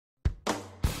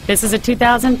This is a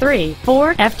 2003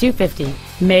 Ford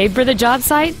F-250, made for the job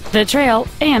site, the trail,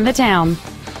 and the town.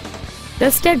 The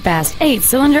steadfast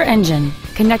 8-cylinder engine,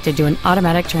 connected to an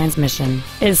automatic transmission,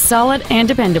 is solid and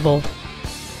dependable.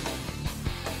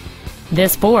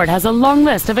 This Ford has a long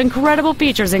list of incredible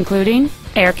features including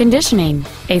air conditioning,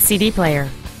 a CD player,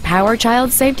 power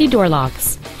child safety door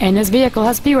locks, and this vehicle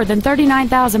has fewer than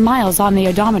 39,000 miles on the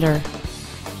odometer.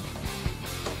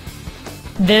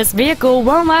 This vehicle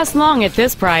won't last long at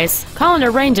this price. Call and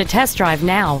arrange a test drive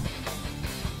now.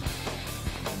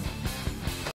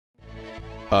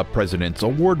 A President's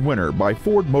Award winner by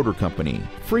Ford Motor Company,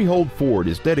 Freehold Ford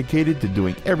is dedicated to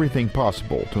doing everything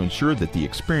possible to ensure that the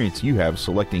experience you have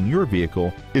selecting your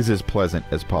vehicle is as pleasant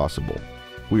as possible.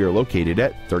 We are located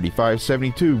at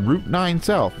 3572 Route 9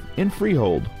 South in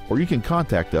Freehold, or you can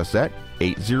contact us at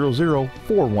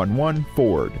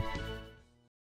 800-411-FORD.